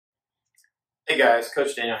Hey guys,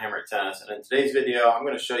 Coach Daniel Hammer at Tennis, and in today's video I'm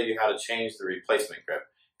going to show you how to change the replacement grip.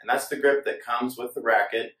 And that's the grip that comes with the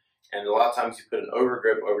racket, and a lot of times you put an over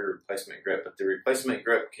grip over your replacement grip, but the replacement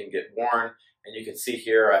grip can get worn, and you can see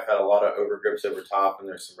here I've had a lot of over grips over top and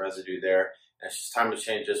there's some residue there, and it's just time to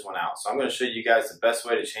change this one out. So I'm going to show you guys the best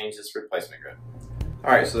way to change this replacement grip.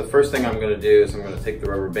 Alright, so the first thing I'm going to do is I'm going to take the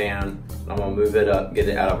rubber band, and I'm going to move it up, get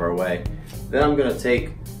it out of our way. Then I'm going to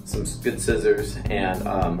take some good scissors, and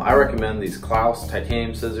I recommend these Klaus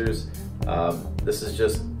titanium scissors.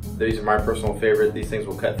 These are my personal favorite. These things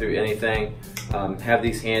will cut through anything. Have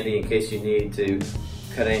these handy in case you need to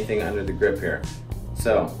cut anything under the grip here.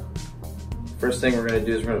 So, first thing we're going to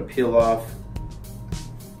do is we're going to peel off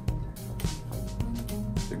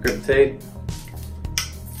the grip tape,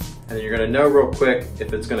 and then you're going to know real quick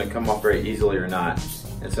if it's going to come off very easily or not.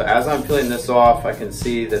 And so as I'm peeling this off, I can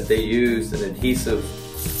see that they used an adhesive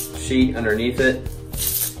sheet underneath it.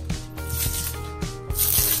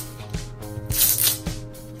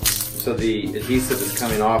 So the adhesive is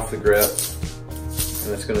coming off the grip,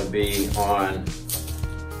 and it's going to be on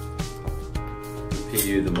the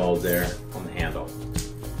PU, the mold there on the handle.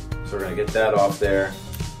 So we're going to get that off there.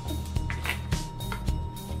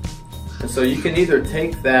 And so you can either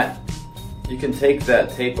take that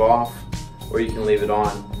tape off, or you can leave it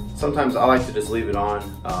on. Sometimes I like to just leave it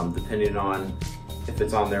on, depending on if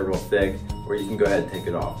it's on there real thick, or you can go ahead and take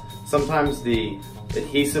it off. Sometimes the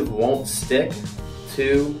adhesive won't stick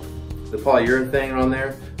to the polyurethane on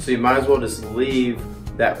there, so you might as well just leave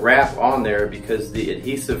that wrap on there, because the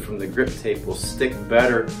adhesive from the grip tape will stick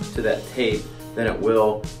better to that tape than it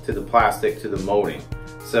will to the plastic, to the molding.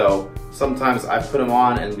 So sometimes I put them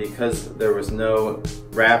on, and because there was no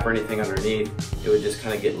wrap or anything underneath, it would just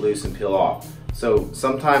kind of get loose and peel off. So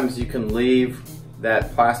sometimes you can leave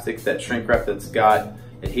that plastic, that shrink wrap that's got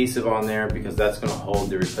adhesive on there, because that's going to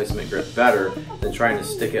hold the replacement grip better than trying to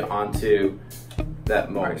stick it onto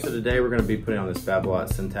that mold. Right, so today we're going to be putting on this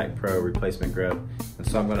Babolat-Xcel Pro replacement grip, and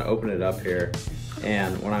so I'm going to open it up here,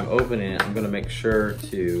 and when I'm opening it, I'm going to make sure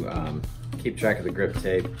to keep track of the grip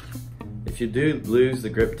tape. If you do lose the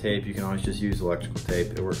grip tape, you can always just use electrical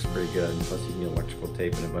tape. It works pretty good, and plus you can get electrical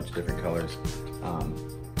tape in a bunch of different colors.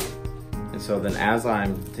 And so then as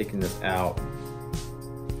I'm taking this out,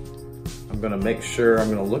 I'm going to make sure, I'm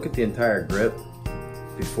going to look at the entire grip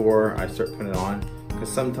before I start putting it on, because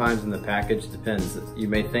sometimes in the package, depends, you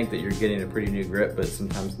may think that you're getting a pretty new grip, but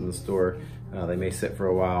sometimes in the store they may sit for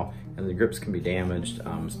a while, and the grips can be damaged,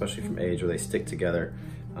 especially from age, or they stick together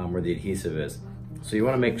where the adhesive is. So you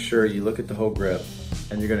want to make sure you look at the whole grip,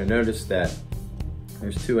 and you're going to notice that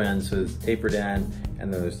there's two ends. So there's the tapered end,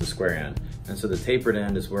 and then there's the square end. And so the tapered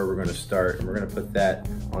end is where we're going to start, and we're going to put that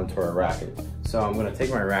onto our racket. So I'm going to take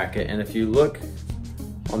my racket, and if you look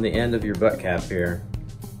on the end of your butt cap here,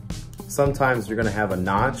 sometimes you're going to have a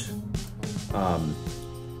notch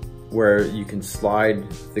where you can slide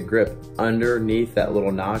the grip underneath that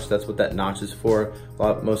little notch. That's what that notch is for.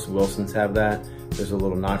 Most Wilsons have that. There's a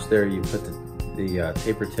little notch there. You put the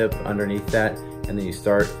taper tip underneath that, and then you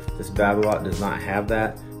start. This Babolat does not have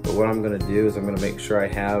that, but what I'm going to do is I'm going to make sure I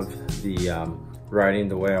have the writing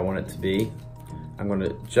the way I want it to be. I'm going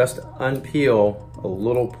to just unpeel a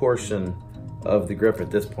little portion of the grip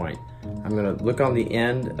at this point. I'm going to look on the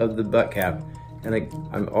end of the butt cap, and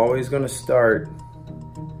I'm always going to start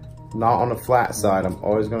not on the flat side. I'm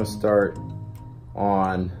always going to start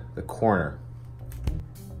on the corner.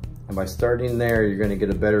 And by starting there, you're going to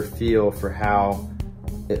get a better feel for how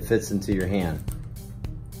it fits into your hand.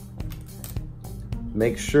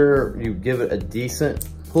 Make sure you give it a decent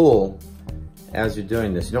pull as you're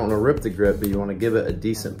doing this. You don't want to rip the grip, but you want to give it a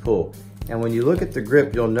decent pull. And when you look at the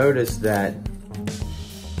grip, you'll notice that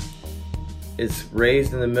it's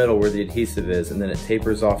raised in the middle where the adhesive is, and then it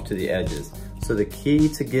tapers off to the edges. So the key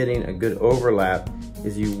to getting a good overlap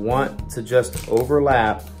is you want to just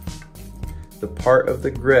overlap the part of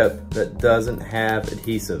the grip that doesn't have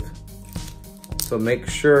adhesive. So make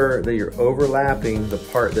sure that you're overlapping the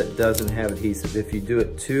part that doesn't have adhesive. If you do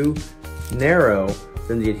it too narrow,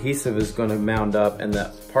 then the adhesive is going to mound up, and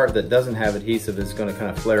the part that doesn't have adhesive is going to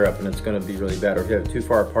kind of flare up, and it's going to be really bad. Or if you have it too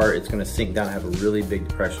far apart, it's going to sink down and have a really big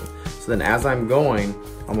depression. So then as I'm going,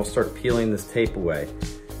 I'm going to start peeling this tape away.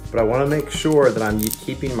 But I want to make sure that I'm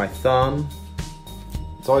keeping my thumb.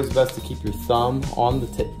 It's always best to keep your thumb on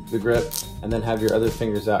the grip, and then have your other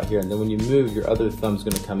fingers out here. And then when you move, your other thumb's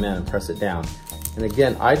going to come in and press it down. And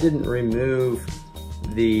again, I didn't remove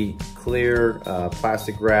the clear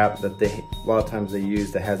plastic wrap that a lot of times they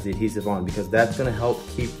use that has the adhesive on, because that's going to help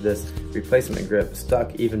keep this replacement grip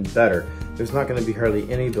stuck even better. There's not going to be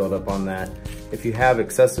hardly any buildup on that. If you have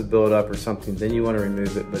excessive buildup or something, then you want to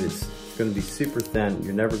remove it, but it's going to be super thin.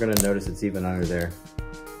 You're never going to notice it's even under there.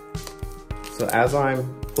 So as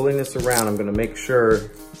I'm pulling this around, I'm going to make sure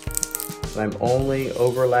that I'm only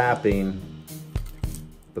overlapping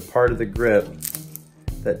the part of the grip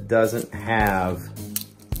that doesn't have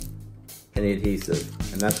any adhesive.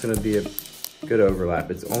 And that's going to be a good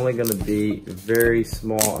overlap. It's only going to be a very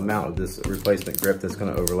small amount of this replacement grip that's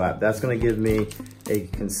going to overlap. That's going to give me a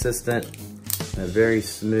consistent and a very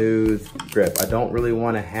smooth grip. I don't really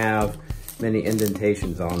want to have many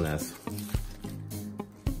indentations on this.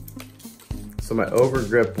 So my over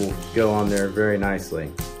grip will go on there very nicely.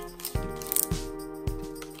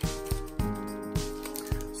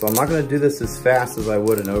 So I'm not going to do this as fast as I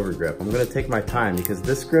would an over grip. I'm going to take my time because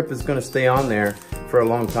this grip is going to stay on there for a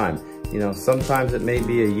long time. You know, sometimes it may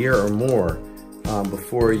be a year or more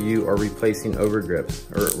before you are replacing over grips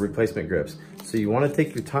or replacement grips. So you want to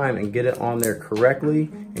take your time and get it on there correctly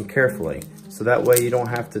and carefully. So that way you don't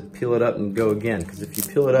have to peel it up and go again. Because if you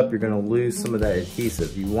peel it up, you're going to lose some of that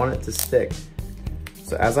adhesive. You want it to stick.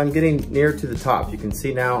 So as I'm getting near to the top, you can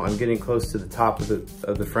see now I'm getting close to the top of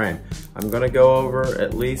the frame. I'm going to go over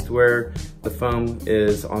at least where the foam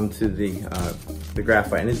is onto the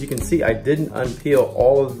graphite. And as you can see, I didn't unpeel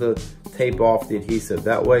all of the tape off the adhesive.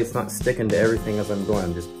 That way it's not sticking to everything as I'm going.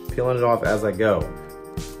 I'm just peeling it off as I go.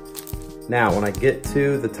 Now when I get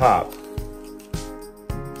to the top,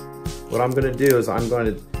 what I'm going to do is I'm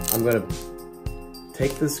going to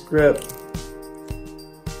take this grip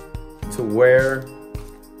to where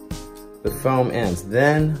the foam ends.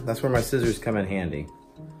 Then that's where my scissors come in handy.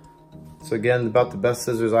 So again, about the best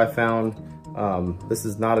scissors I found. This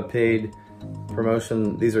is not a paid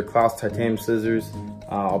promotion. These are Klaus titanium scissors.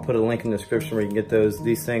 I'll put a link in the description where you can get those.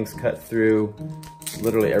 These things cut through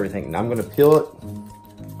literally everything. Now I'm going to peel it.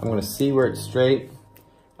 I'm going to see where it's straight.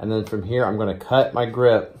 And then from here, I'm going to cut my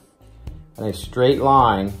grip in a straight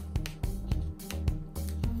line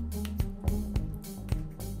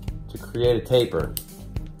to create a taper.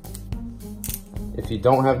 If you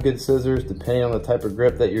don't have good scissors, depending on the type of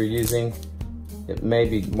grip that you're using, it may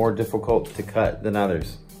be more difficult to cut than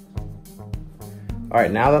others. All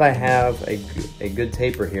right, now that I have a good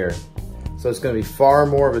taper here, so it's going to be far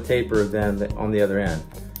more of a taper than on the other end.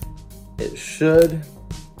 It should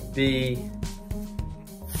be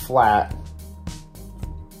flat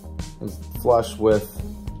and flush with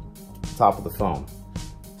the top of the foam.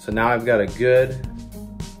 So now I've got a good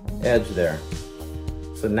edge there.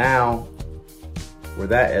 So now, where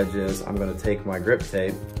that edge is, I'm going to take my grip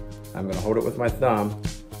tape, I'm going to hold it with my thumb,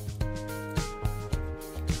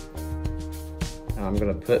 and I'm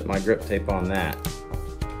going to put my grip tape on that.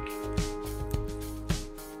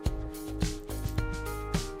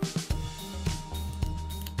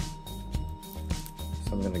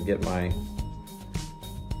 So I'm going to get my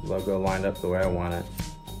logo lined up the way I want it.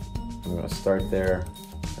 I'm going to start there.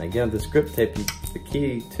 And again, this grip tape, the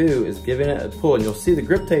key too is giving it a pull, and you'll see the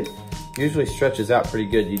grip tape usually stretches out pretty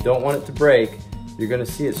good. You don't want it to break. You're going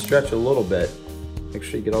to see it stretch a little bit. Make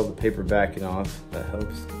sure you get all the paper backing off. That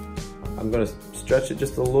helps. I'm going to stretch it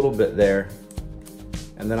just a little bit there,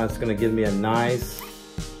 and then it's going to give me a nice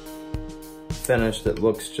finish that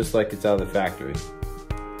looks just like it's out of the factory.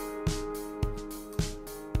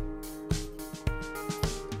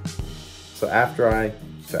 So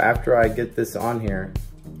after I get this on here,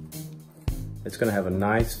 it's going to have a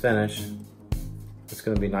nice finish. It's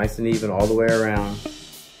going to be nice and even all the way around.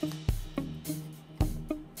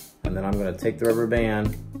 And then I'm going to take the rubber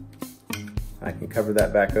band. I can cover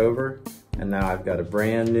that back over. And now I've got a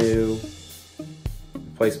brand new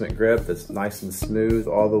replacement grip that's nice and smooth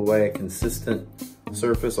all the way, a consistent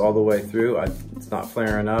surface all the way through. It's not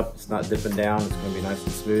flaring up, it's not dipping down. It's going to be nice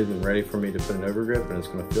and smooth and ready for me to put an over grip, and it's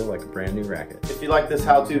going to feel like a brand new racket. If you like this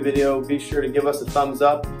how-to video, be sure to give us a thumbs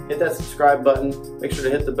up, hit that subscribe button, make sure to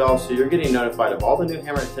hit the bell so you're getting notified of all the new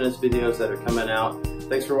hammer and tennis videos that are coming out.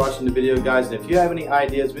 Thanks for watching the video, guys, and if you have any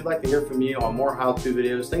ideas, we'd like to hear from you on more how-to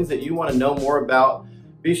videos, things that you want to know more about.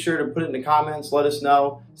 Be sure to put it in the comments, let us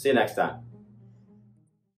know. See you next time.